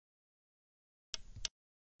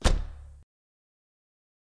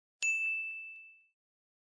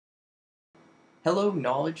Hello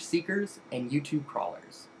knowledge seekers and YouTube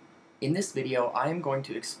crawlers. In this video, I am going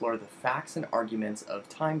to explore the facts and arguments of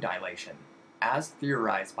time dilation, as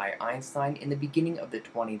theorized by Einstein in the beginning of the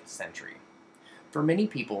 20th century. For many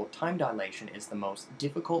people, time dilation is the most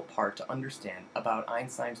difficult part to understand about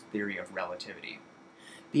Einstein's theory of relativity.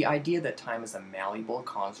 The idea that time is a malleable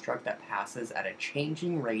construct that passes at a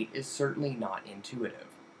changing rate is certainly not intuitive.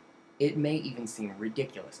 It may even seem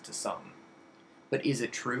ridiculous to some. But is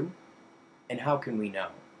it true? And how can we know?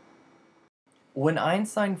 When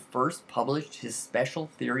Einstein first published his special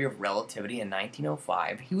theory of relativity in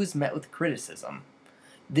 1905, he was met with criticism.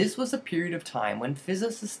 This was a period of time when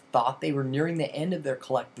physicists thought they were nearing the end of their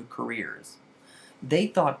collective careers. They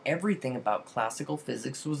thought everything about classical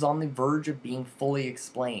physics was on the verge of being fully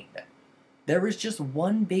explained. There was just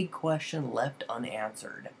one big question left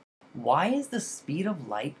unanswered. Why is the speed of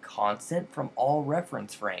light constant from all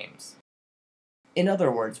reference frames? In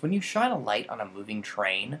other words, when you shine a light on a moving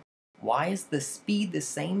train, why is the speed the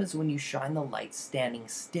same as when you shine the light standing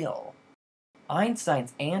still?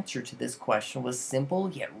 Einstein's answer to this question was simple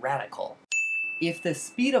yet radical. If the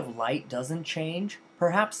speed of light doesn't change,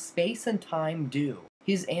 perhaps space and time do.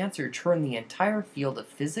 His answer turned the entire field of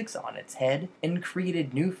physics on its head and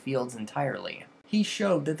created new fields entirely. He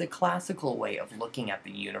showed that the classical way of looking at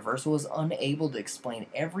the universe was unable to explain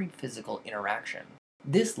every physical interaction.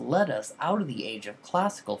 This led us out of the age of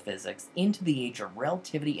classical physics into the age of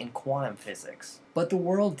relativity and quantum physics. But the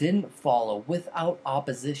world didn't follow without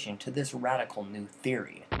opposition to this radical new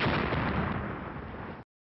theory.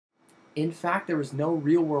 In fact, there was no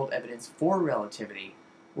real-world evidence for relativity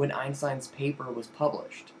when Einstein's paper was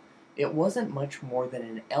published. It wasn't much more than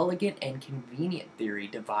an elegant and convenient theory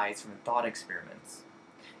devised from thought experiments.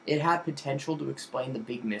 It had potential to explain the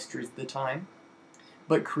big mysteries of the time,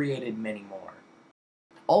 but created many more.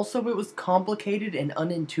 Also, it was complicated and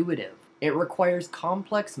unintuitive. It requires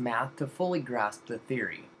complex math to fully grasp the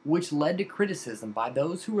theory, which led to criticism by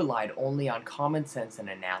those who relied only on common sense and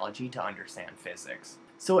analogy to understand physics.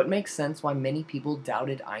 So it makes sense why many people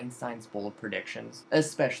doubted Einstein's bold predictions,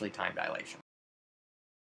 especially time dilation.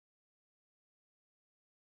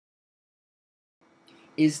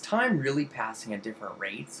 Is time really passing at different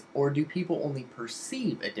rates, or do people only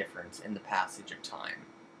perceive a difference in the passage of time?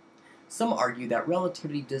 Some argue that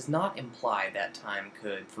relativity does not imply that time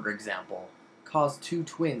could, for example, cause two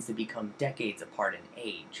twins to become decades apart in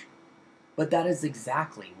age. But that is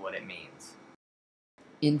exactly what it means.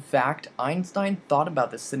 In fact, Einstein thought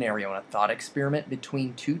about this scenario in a thought experiment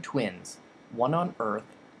between two twins, one on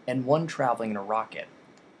Earth and one traveling in a rocket,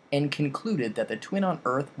 and concluded that the twin on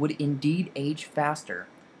Earth would indeed age faster,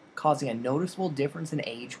 causing a noticeable difference in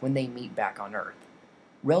age when they meet back on Earth.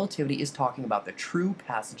 Relativity is talking about the true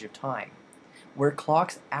passage of time, where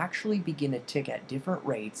clocks actually begin to tick at different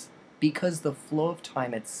rates because the flow of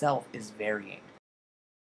time itself is varying.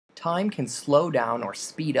 Time can slow down or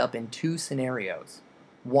speed up in two scenarios.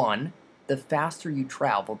 One, the faster you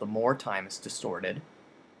travel, the more time is distorted.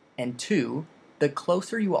 And two, the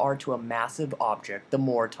closer you are to a massive object, the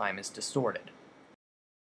more time is distorted.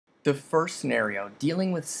 The first scenario,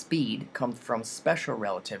 dealing with speed, comes from special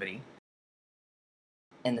relativity,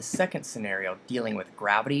 and the second scenario, dealing with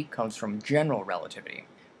gravity, comes from general relativity.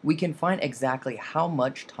 We can find exactly how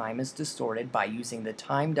much time is distorted by using the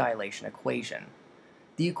time dilation equation.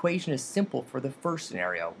 The equation is simple for the first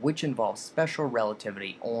scenario, which involves special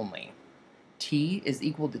relativity only. T is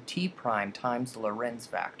equal to T prime times the Lorentz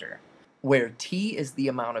factor, where T is the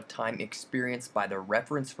amount of time experienced by the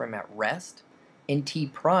reference frame at rest, and T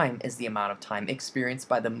prime is the amount of time experienced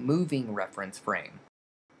by the moving reference frame.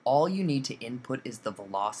 All you need to input is the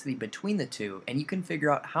velocity between the two, and you can figure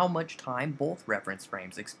out how much time both reference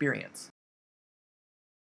frames experience.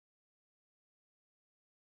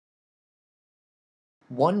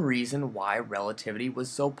 One reason why relativity was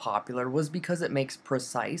so popular was because it makes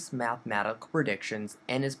precise mathematical predictions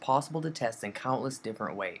and is possible to test in countless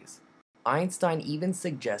different ways. Einstein even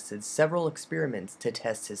suggested several experiments to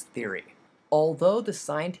test his theory. Although the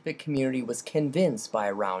scientific community was convinced by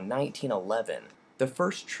around 1911, the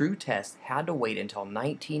first true test had to wait until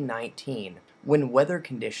 1919, when weather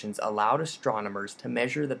conditions allowed astronomers to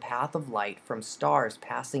measure the path of light from stars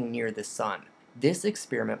passing near the sun. This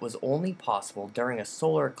experiment was only possible during a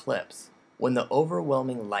solar eclipse, when the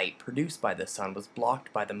overwhelming light produced by the sun was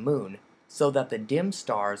blocked by the moon, so that the dim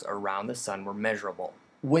stars around the sun were measurable.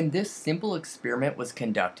 When this simple experiment was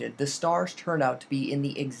conducted, the stars turned out to be in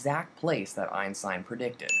the exact place that Einstein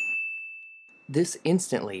predicted. This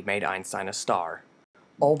instantly made Einstein a star.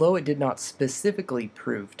 Although it did not specifically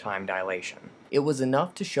prove time dilation, it was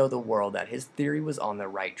enough to show the world that his theory was on the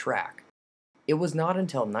right track. It was not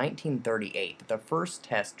until 1938 that the first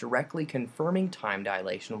test directly confirming time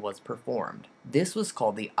dilation was performed. This was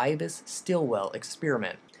called the Ibis-Stilwell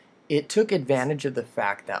experiment. It took advantage of the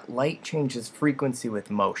fact that light changes frequency with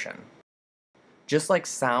motion. Just like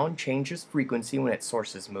sound changes frequency when its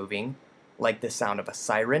source is moving, like the sound of a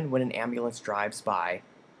siren when an ambulance drives by,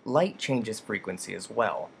 light changes frequency as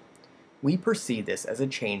well. We perceive this as a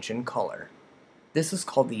change in color. This is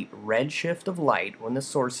called the red shift of light when the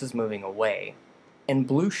source is moving away, and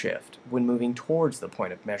blue shift when moving towards the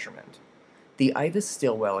point of measurement. The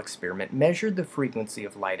Ibis-Stilwell experiment measured the frequency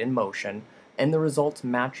of light in motion, and the results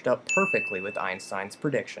matched up perfectly with Einstein's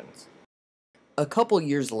predictions. A couple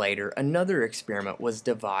years later, another experiment was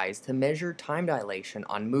devised to measure time dilation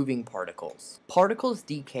on moving particles. Particles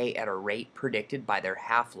decay at a rate predicted by their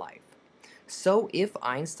half-life. So if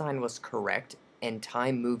Einstein was correct and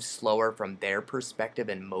time moves slower from their perspective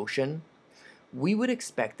in motion, we would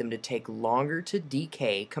expect them to take longer to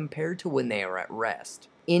decay compared to when they are at rest.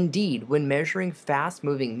 Indeed, when measuring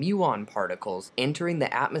fast-moving muon particles entering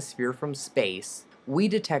the atmosphere from space, we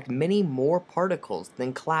detect many more particles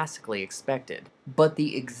than classically expected, but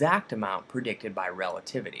the exact amount predicted by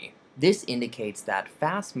relativity. This indicates that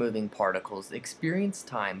fast-moving particles experience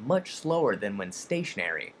time much slower than when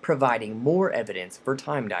stationary, providing more evidence for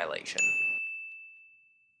time dilation.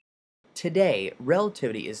 Today,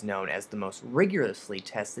 relativity is known as the most rigorously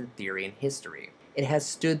tested theory in history. It has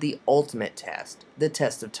stood the ultimate test, the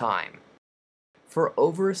test of time. For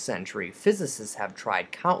over a century, physicists have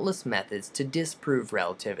tried countless methods to disprove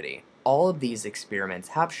relativity. All of these experiments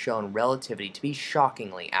have shown relativity to be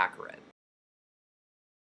shockingly accurate.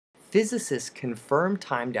 Physicists confirm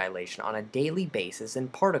time dilation on a daily basis in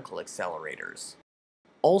particle accelerators.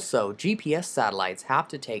 Also, GPS satellites have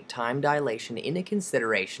to take time dilation into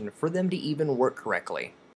consideration for them to even work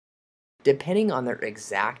correctly. Depending on their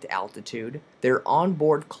exact altitude, their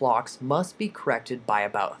onboard clocks must be corrected by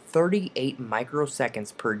about 38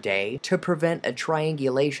 microseconds per day to prevent a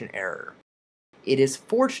triangulation error. It is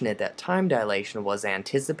fortunate that time dilation was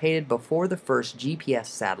anticipated before the first GPS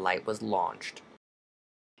satellite was launched.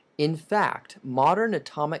 In fact, modern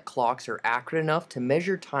atomic clocks are accurate enough to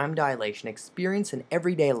measure time dilation experienced in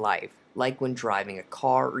everyday life, like when driving a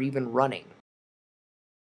car or even running.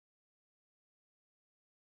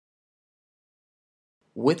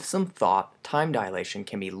 With some thought, time dilation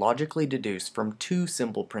can be logically deduced from two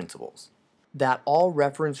simple principles. That all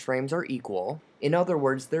reference frames are equal, in other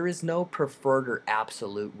words, there is no preferred or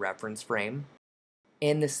absolute reference frame,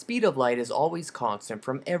 and the speed of light is always constant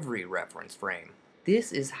from every reference frame.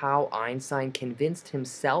 This is how Einstein convinced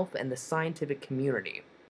himself and the scientific community.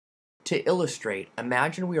 To illustrate,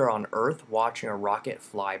 imagine we are on Earth watching a rocket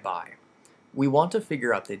fly by. We want to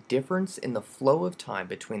figure out the difference in the flow of time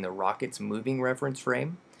between the rocket's moving reference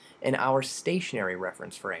frame and our stationary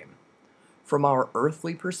reference frame. From our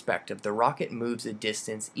earthly perspective, the rocket moves a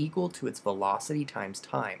distance equal to its velocity times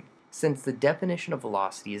time, since the definition of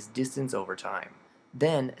velocity is distance over time.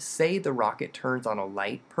 Then, say the rocket turns on a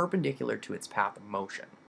light perpendicular to its path of motion.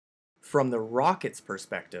 From the rocket's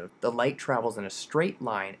perspective, the light travels in a straight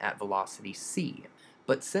line at velocity c,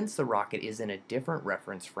 but since the rocket is in a different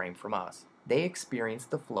reference frame from us, they experience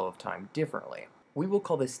the flow of time differently. We will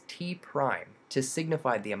call this t prime to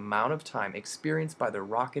signify the amount of time experienced by the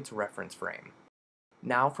rocket's reference frame.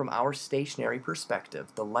 Now, from our stationary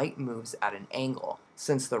perspective, the light moves at an angle,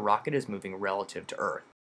 since the rocket is moving relative to Earth.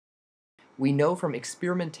 We know from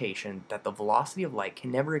experimentation that the velocity of light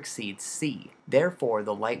can never exceed c. Therefore,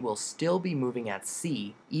 the light will still be moving at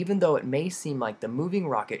c, even though it may seem like the moving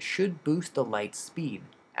rocket should boost the light's speed,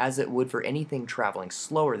 as it would for anything traveling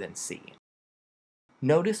slower than c.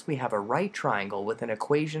 Notice we have a right triangle with an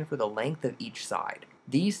equation for the length of each side.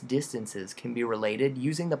 These distances can be related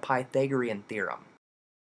using the Pythagorean theorem.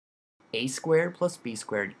 A squared plus b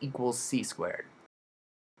squared equals c squared.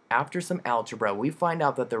 After some algebra, we find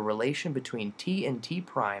out that the relation between t and t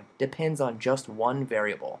prime depends on just one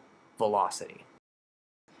variable, velocity.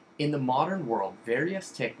 In the modern world,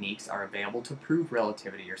 various techniques are available to prove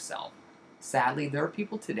relativity yourself. Sadly, there are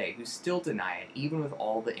people today who still deny it even with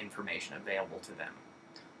all the information available to them.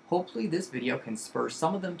 Hopefully this video can spur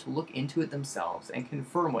some of them to look into it themselves and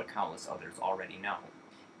confirm what countless others already know.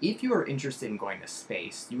 If you are interested in going to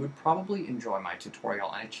space, you would probably enjoy my tutorial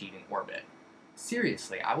on achieving orbit.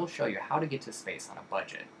 Seriously, I will show you how to get to space on a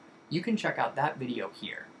budget. You can check out that video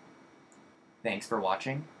here. Thanks for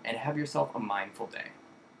watching, and have yourself a mindful day.